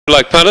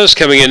Black punters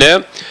coming in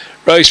now.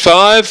 Race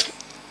 5,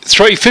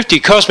 350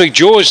 Cosmic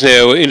George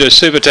now into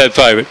Super Tab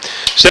favourite.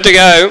 Set to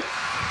go.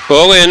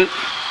 All in.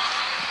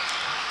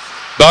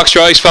 Box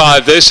race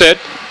 5. They're set.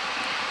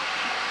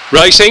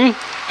 Racing.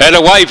 And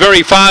away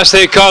very fast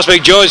there,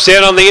 Cosmic George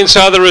down on the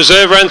inside of the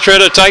reserve, run through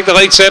to take the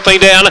lead,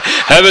 settling down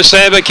over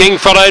Samba King,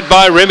 followed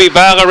by Remy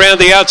Bale around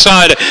the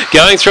outside.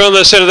 Going through on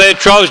the centre there,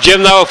 Trolls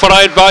Jim, they were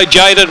followed by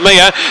Jaded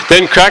Mia,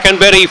 then Kraken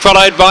Betty,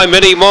 followed by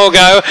Minnie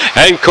Morgo,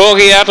 and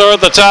Corgi Outlaw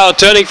at the tail,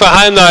 turning for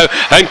home though,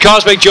 and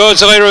Cosmic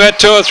George, the leader,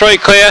 about 2 or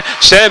 3 clear,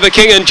 Samba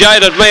King and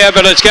Jaded Mia,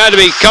 but it's going to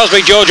be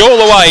Cosmic George all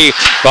the way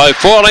by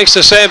 4 lengths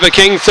to Samba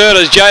King, third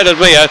is Jaded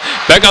Mia,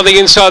 back on the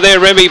inside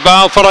there, Remy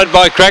Bale, followed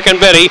by Kraken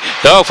Betty,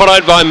 they were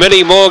followed by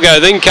Minnie Morgo,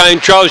 then came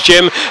Trolls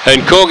Jim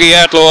and Corgi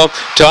Outlaw.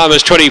 Time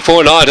is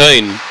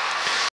 24:19.